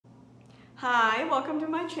Hi, welcome to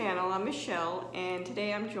my channel. I'm Michelle, and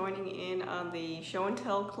today I'm joining in on the Show and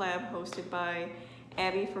Tell collab hosted by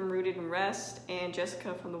Abby from Rooted and Rest and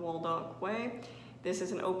Jessica from the Waldock Way. This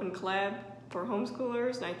is an open collab for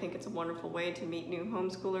homeschoolers, and I think it's a wonderful way to meet new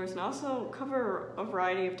homeschoolers and also cover a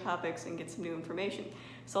variety of topics and get some new information.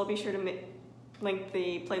 So I'll be sure to link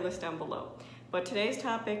the playlist down below. But today's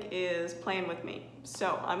topic is plan with me.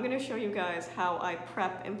 So I'm gonna show you guys how I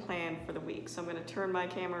prep and plan for the week. So I'm gonna turn my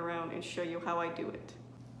camera around and show you how I do it.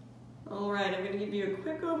 All right, I'm gonna give you a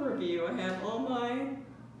quick overview. I have all my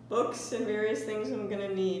books and various things I'm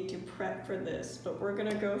gonna need to prep for this, but we're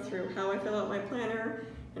gonna go through how I fill out my planner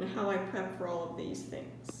and how I prep for all of these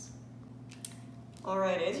things. All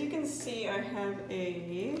right, as you can see, I have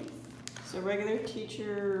a regular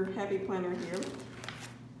teacher happy planner here.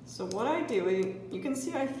 So what I do, you can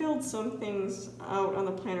see I filled some things out on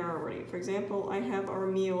the planner already. For example, I have our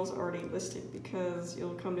meals already listed because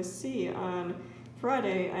you'll come to see on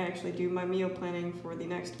Friday, I actually do my meal planning for the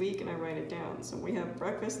next week and I write it down. So we have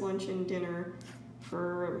breakfast, lunch, and dinner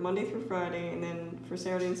for Monday through Friday, and then for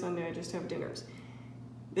Saturday and Sunday, I just have dinners.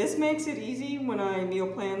 This makes it easy when I meal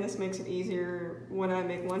plan. This makes it easier when I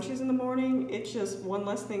make lunches in the morning. It's just one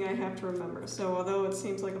less thing I have to remember. So although it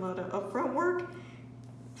seems like a lot of upfront work,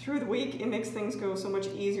 through the week, it makes things go so much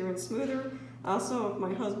easier and smoother. Also, if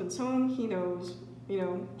my husband's home, he knows,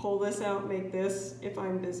 pull this out, make this if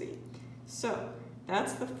I'm busy. So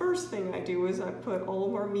that's the first thing I do is I put all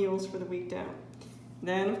of our meals for the week down.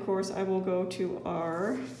 Then, of course, I will go to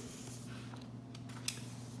our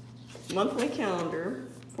monthly calendar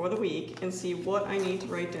for the week and see what I need to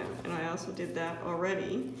write down. And I also did that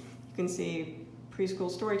already. You can see preschool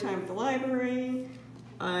story time at the library.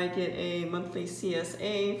 I get a monthly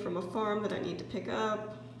CSA from a farm that I need to pick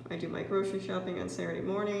up. I do my grocery shopping on Saturday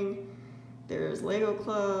morning. There's Lego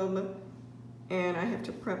Club, and I have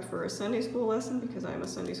to prep for a Sunday school lesson because I'm a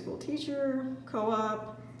Sunday school teacher,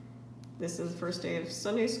 co-op. This is the first day of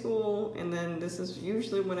Sunday school, and then this is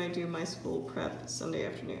usually when I do my school prep Sunday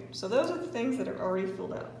afternoon. So those are the things that are already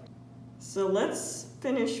filled out. So let's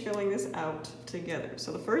finish filling this out together.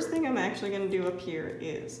 So the first thing I'm actually gonna do up here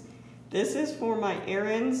is, this is for my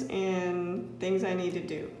errands and things I need to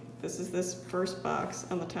do. This is this first box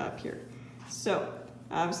on the top here. So,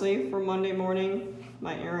 obviously for Monday morning,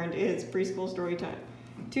 my errand is preschool story time.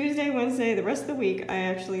 Tuesday, Wednesday, the rest of the week, I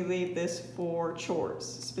actually leave this for chores,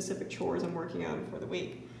 specific chores I'm working on for the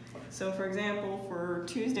week. So for example, for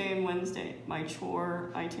Tuesday and Wednesday, my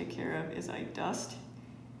chore I take care of is I dust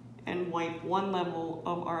and wipe one level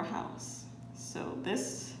of our house. So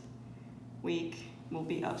this week, will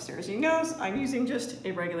be upstairs. You notice I'm using just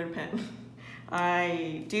a regular pen.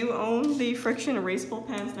 I do own the friction erasable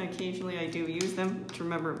pens, and occasionally I do use them to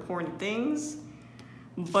remember important things,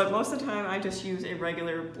 but most of the time I just use a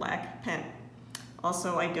regular black pen.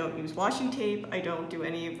 Also, I don't use washi tape. I don't do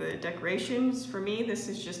any of the decorations. For me, this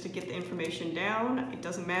is just to get the information down. It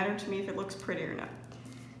doesn't matter to me if it looks pretty or not.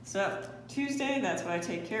 So Tuesday, that's what I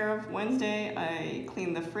take care of. Wednesday, I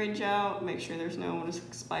clean the fridge out, make sure there's no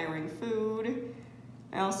expiring food.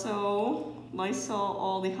 I also Lysol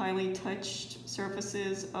all the highly touched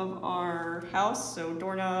surfaces of our house, so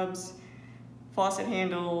doorknobs, faucet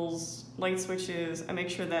handles, light switches. I make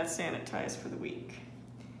sure that's sanitized for the week.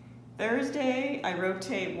 Thursday, I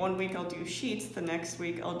rotate. One week I'll do sheets, the next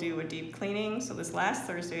week I'll do a deep cleaning. So this last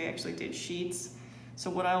Thursday I actually did sheets. So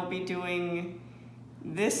what I'll be doing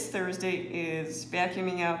this Thursday is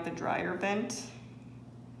vacuuming out the dryer vent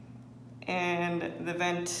and the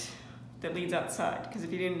vent that leads outside, because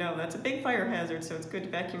if you didn't know, that's a big fire hazard, so it's good to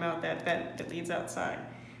vacuum out that vent that leads outside.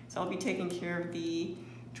 So I'll be taking care of the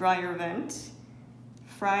dryer vent.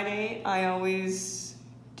 Friday, I always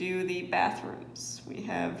do the bathrooms. We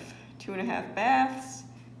have 2.5 baths,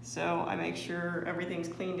 so I make sure everything's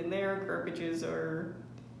cleaned in there, garbages are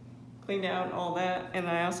cleaned out and all that, and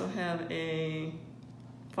I also have a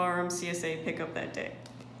farm CSA pickup that day.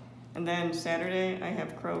 And then Saturday, I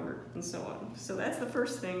have Kroger, and so on. So that's the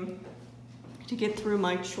first thing to get through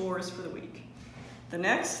my chores for the week. The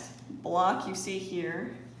next block you see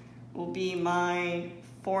here will be my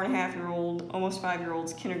 4.5-year-old, almost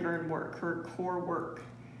 5-year-old's kindergarten work, her core work.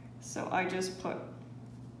 So I just put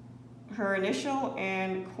her initial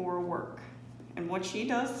and core work. And what she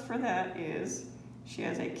does for that is she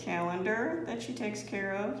has a calendar that she takes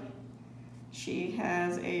care of. She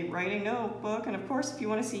has a writing notebook, and of course, if you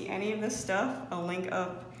want to see any of this stuff, I'll link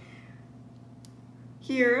up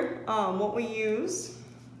here what we use.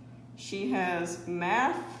 She has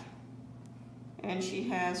math, and she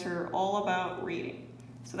has her all about reading.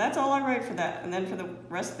 So that's all I write for that. And then for the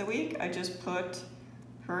rest of the week, I just put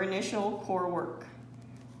her initial core work.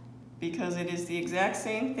 because it is the exact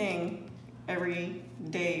same thing every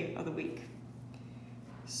day of the week.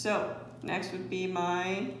 So next would be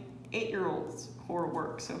my 8-year-old's core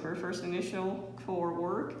work. So her first initial core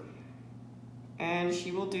work, and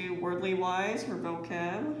she will do wordly wise, her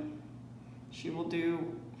vocab. She will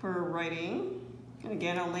do her writing, and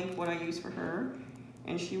again I'll link what I use for her,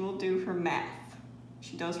 and she will do her math.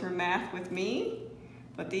 She does her math with me,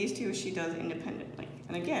 but these two she does independently.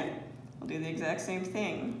 And again, I'll do the exact same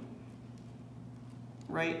thing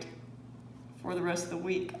right for the rest of the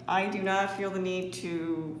week. I do not feel the need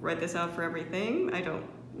to write this out for everything. I don't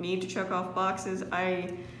need to check off boxes.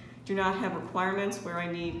 I do not have requirements where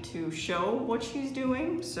I need to show what she's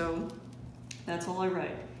doing, so that's all I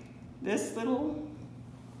write. This little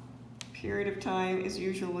period of time is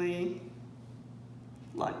usually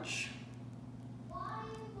lunch.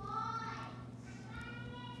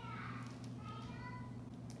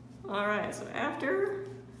 All right, so after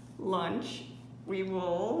lunch, we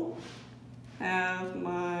will have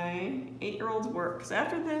my 8-year-old's work. So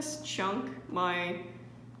after this chunk, my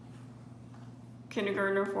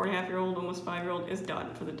kindergartner, 4.5-year-old, almost 5-year-old is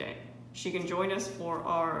done for the day. She can join us for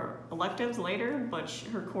our electives later, but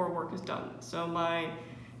her core work is done. So my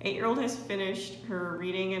 8-year-old has finished her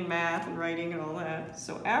reading and math and writing and all that.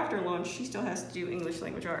 So after lunch, she still has to do English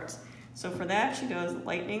language arts. So for that, she does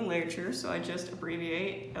lightning literature, so I just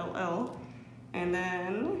abbreviate LL. And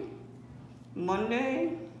then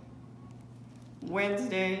Monday,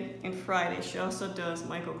 Wednesday, and Friday, she also does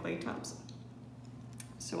Michael Clay Thompson.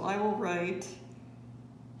 So I will write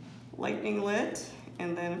lightning lit,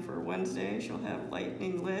 and then for Wednesday, she'll have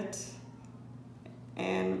lightning lit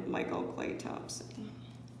and Michael Clay Thompson.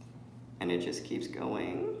 And it just keeps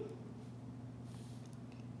going.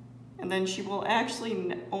 And then she will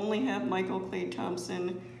actually only have Michael Clay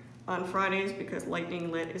Thompson on Fridays because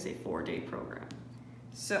Lightning Lit is a 4-day program.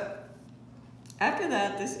 So after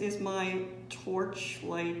that, this is my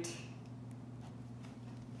Torchlight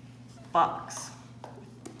box.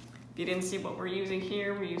 If you didn't see what we're using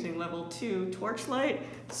here, we're using level 2 Torchlight.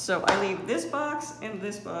 So I leave this box and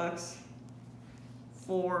this box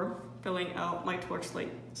for filling out my Torchlight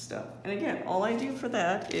stuff. And again, all I do for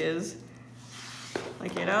that is I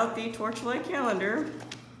get out the Torchlight calendar,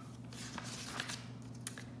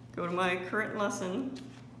 go to my current lesson,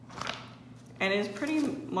 and it's pretty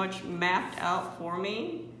much mapped out for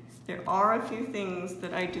me. There are a few things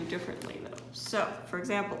that I do differently though. So, for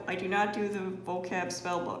example, I do not do the vocab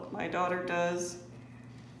spell book. My daughter does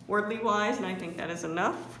wordly wise, and I think that is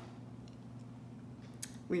enough.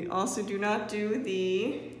 We also do not do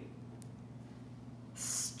the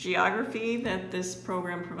geography that this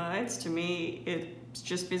program provides. To me, it's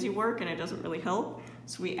just busy work and it doesn't really help.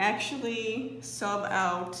 So we actually sub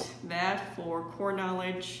out that for core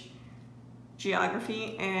knowledge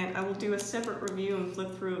geography, and I will do a separate review and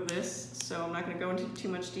flip through of this, so I'm not going to go into too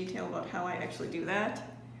much detail about how I actually do that,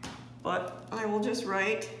 but I will just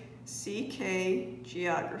write CK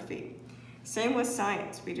Geography. Same with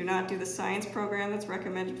science. We do not do the science program that's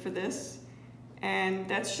recommended for this, and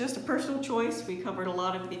that's just a personal choice. We covered a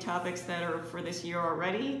lot of the topics that are for this year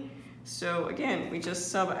already, so again, we just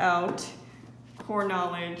sub out core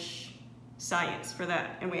knowledge science for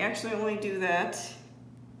that, and we actually only do that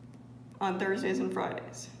on Thursdays and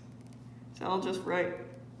Fridays. So I'll just write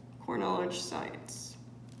core knowledge science.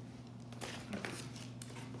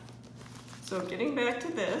 So getting back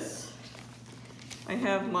to this, I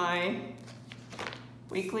have my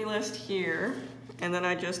weekly list here, and then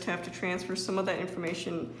I just have to transfer some of that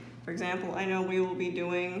information. For example, I know we will be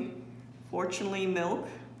doing Fortunately Milk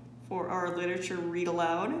for our literature read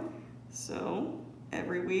aloud. So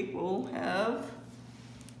every week we'll have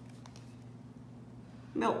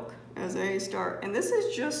milk as a start. And this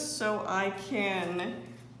is just so I can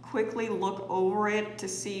quickly look over it to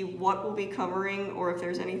see what we'll be covering or if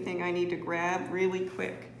there's anything I need to grab really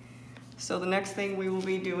quick. So the next thing we will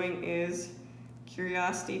be doing is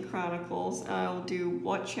Curiosity Chronicles. I'll do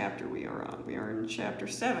what chapter we are on. We are in chapter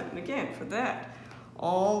 7. And again, for that,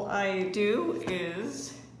 all I do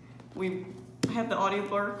is we have the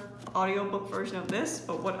audiobook version of this,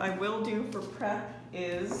 but what I will do for prep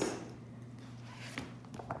is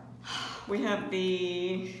we have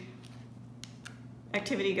the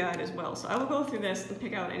activity guide as well. So I will go through this and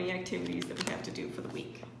pick out any activities that we have to do for the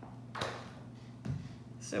week.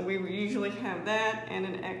 So we usually have that and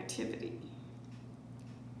an activity.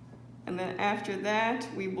 And then after that,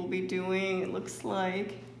 we will be doing, it looks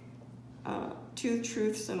like, 2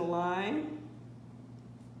 truths and a lie.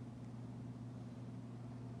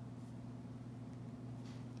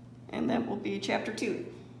 And that will be chapter 2.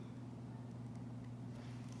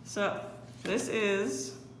 So this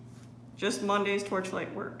is Just Monday's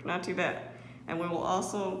Torchlight work, not too bad. And we will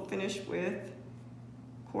also finish with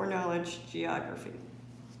core knowledge geography.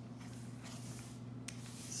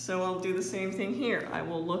 So I'll do the same thing here. I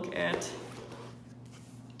will look at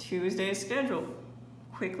Tuesday's schedule,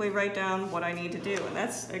 quickly write down what I need to do. And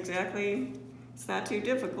that's exactly, it's not too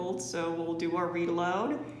difficult. So we'll do our read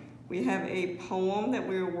aloud. We have a poem that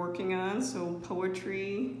we're working on, so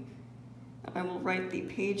poetry. I will write the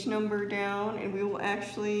page number down, and we will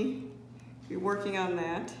actually be working on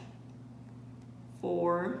that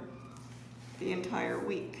for the entire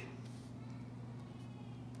week.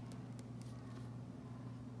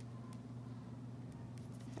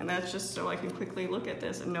 And that's just so I can quickly look at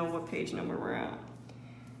this and know what page number we're at.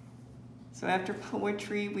 So after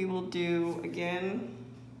poetry, we will do, again,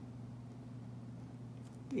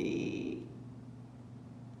 the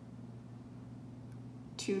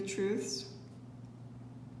 2 Truths,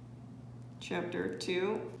 chapter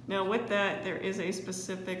 2. Now with that, there is a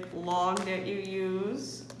specific log that you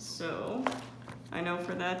use. So I know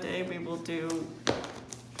for that day, we will do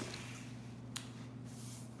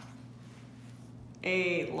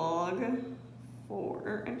a log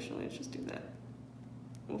for, actually, let's just do that.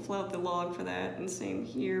 We'll fill out the log for that, and same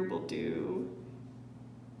here, we'll do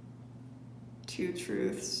 2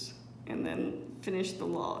 truths, and then finish the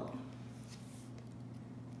log.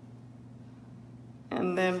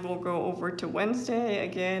 And then we'll go over to Wednesday.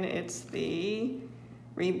 Again, it's the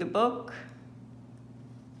read the book,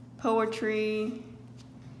 poetry,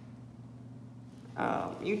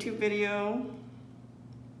 YouTube video,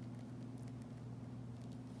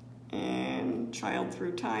 and Child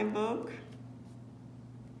Through Time book.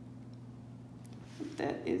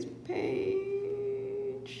 That is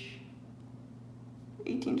page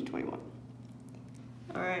 18 to 21.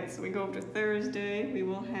 All right, so we go up to Thursday. We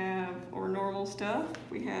will have our normal stuff.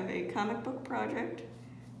 We have a comic book project.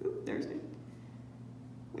 Oop, Thursday.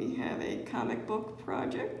 We have a comic book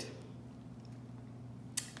project.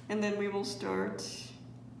 And then we will start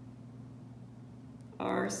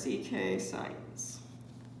our CK science.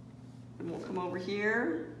 And we'll come over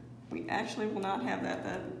here. We actually will not have that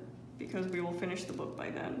then because we will finish the book by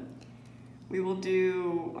then. We will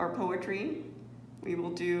do our poetry. We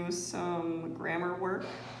will do some grammar work.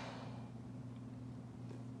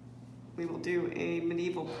 We will do a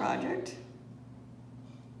medieval project.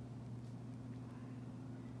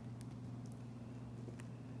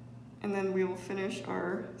 And then we will finish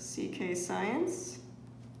our CK Science.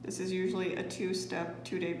 This is usually a 2-step,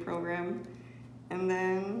 2-day program. And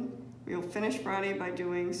then we'll finish Friday by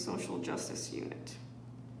doing Social Justice Unit.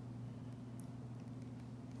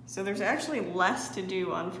 So there's actually less to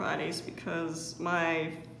do on Fridays because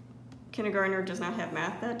my kindergartner does not have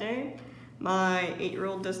math that day. My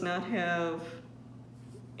 8-year-old does not have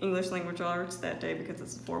English Language Arts that day because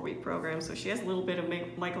it's a 4-week program. So she has a little bit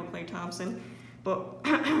of Michael Clay Thompson, but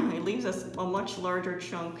it leaves us a much larger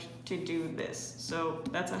chunk to do this. So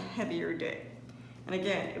that's a heavier day. And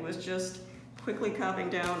again, it was just quickly copying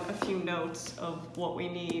down a few notes of what we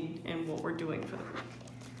need and what we're doing for the week.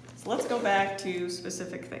 So let's go back to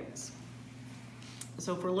specific things.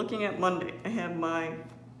 So if we're looking at Monday, I have my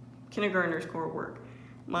kindergartner's core work,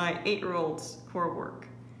 my 8-year-old's core work,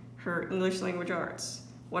 her English Language Arts,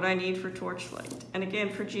 what I need for Torchlight. And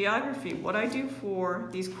again, for geography, what I do for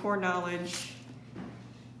these core knowledge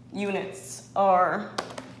units are,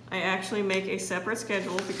 I actually make a separate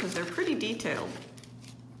schedule because they're pretty detailed.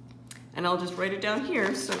 And I'll just write it down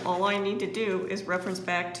here, so all I need to do is reference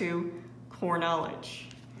back to core knowledge.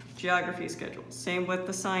 Geography schedule. Same with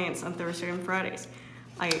the science on Thursday and Fridays.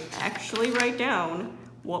 I actually write down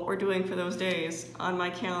what we're doing for those days on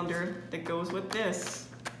my calendar that goes with this,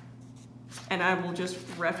 and I will just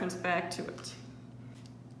reference back to it.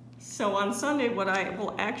 So on Sunday, what I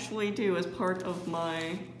will actually do as part of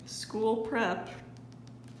my school prep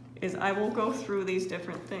is I will go through these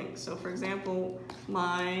different things. So for example,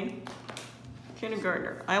 my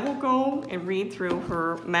kindergartner, I will go and read through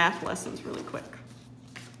her math lessons really quick.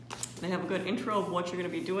 They have a good intro of what you're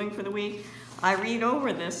going to be doing for the week. I read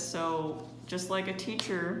over this, so just like a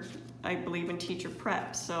teacher, I believe in teacher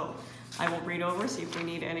prep. So I will read over, see if we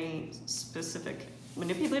need any specific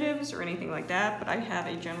manipulatives or anything like that, but I have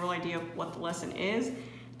a general idea of what the lesson is.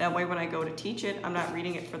 That way when I go to teach it, I'm not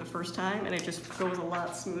reading it for the first time and it just goes a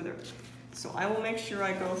lot smoother. So I will make sure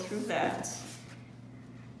I go through that.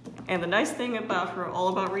 And the nice thing about her All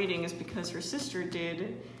About Reading is because her sister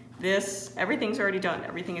did this, everything's already done.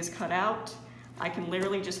 Everything is cut out. I can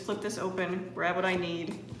literally just flip this open, grab what I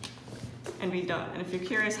need, and be done. And if you're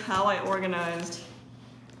curious how I organized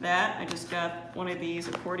that, I just got one of these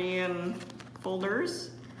accordion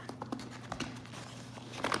folders.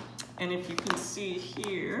 And if you can see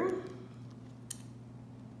here,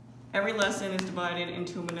 every lesson is divided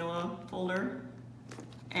into a manila folder,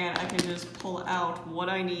 and I can just pull out what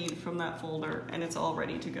I need from that folder and it's all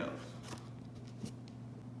ready to go.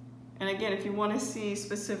 And again, if you want to see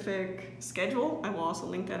specific schedule, I will also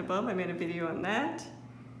link that above. I made a video on that.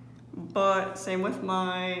 But same with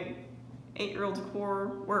my 8-year-old's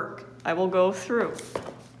core work. I will go through,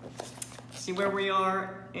 see where we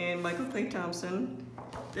are in Michael Clay Thompson.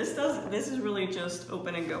 This is really just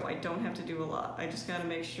open and go. I don't have to do a lot. I just gotta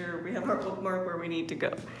make sure we have our bookmark where we need to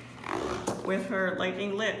go. With her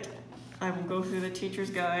liking lit, I will go through the teacher's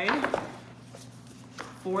guide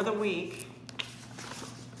for the week.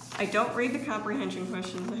 I don't read the comprehension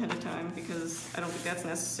questions ahead of time because I don't think that's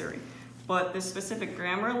necessary. But the specific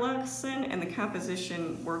grammar lesson and the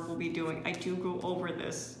composition work we'll be doing, I do go over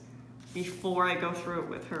this before I go through it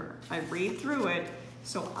with her. I read through it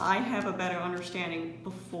so I have a better understanding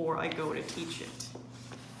before I go to teach it.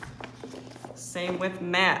 Same with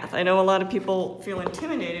math. I know a lot of people feel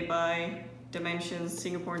intimidated by dimensions,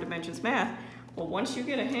 Singapore dimensions math. Well, once you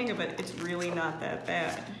get a hang of it, it's really not that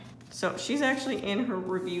bad. So she's actually in her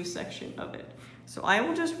review section of it. So I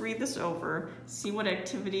will just read this over, see what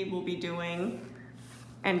activity we'll be doing,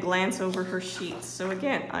 and glance over her sheets. So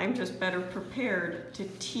again, I'm just better prepared to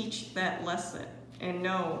teach that lesson and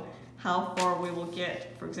know how far we will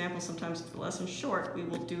get. For example, sometimes if the lesson's short, we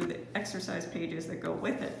will do the exercise pages that go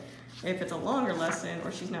with it. If it's a longer lesson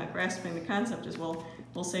or she's not grasping the concept as well,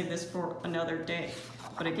 we'll save this for another day.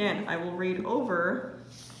 But again, I will read over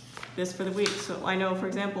this for the week. So I know, for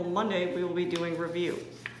example, Monday we will be doing review.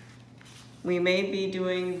 We may be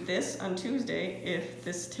doing this on Tuesday if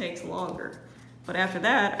this takes longer. But after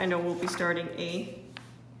that, I know we'll be starting a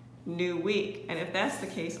new week. And if that's the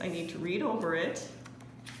case, I need to read over it,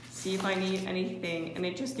 see if I need anything, and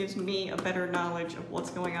it just gives me a better knowledge of what's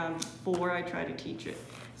going on before I try to teach it.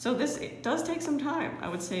 So it does take some time. I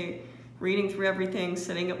would say reading through everything,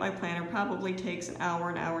 setting up my planner probably takes an hour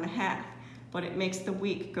and a half. But it makes the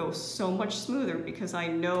week go so much smoother because I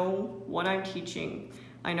know what I'm teaching,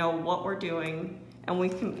 I know what we're doing, and we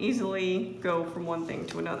can easily go from one thing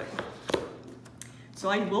to another. So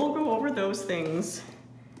I will go over those things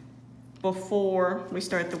before we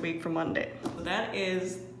start the week for Monday. So that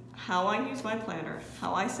is how I use my planner,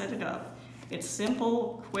 how I set it up. It's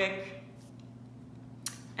simple, quick,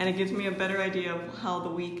 and it gives me a better idea of how the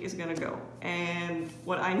week is gonna go and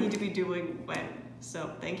what I need to be doing when.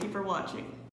 So thank you for watching.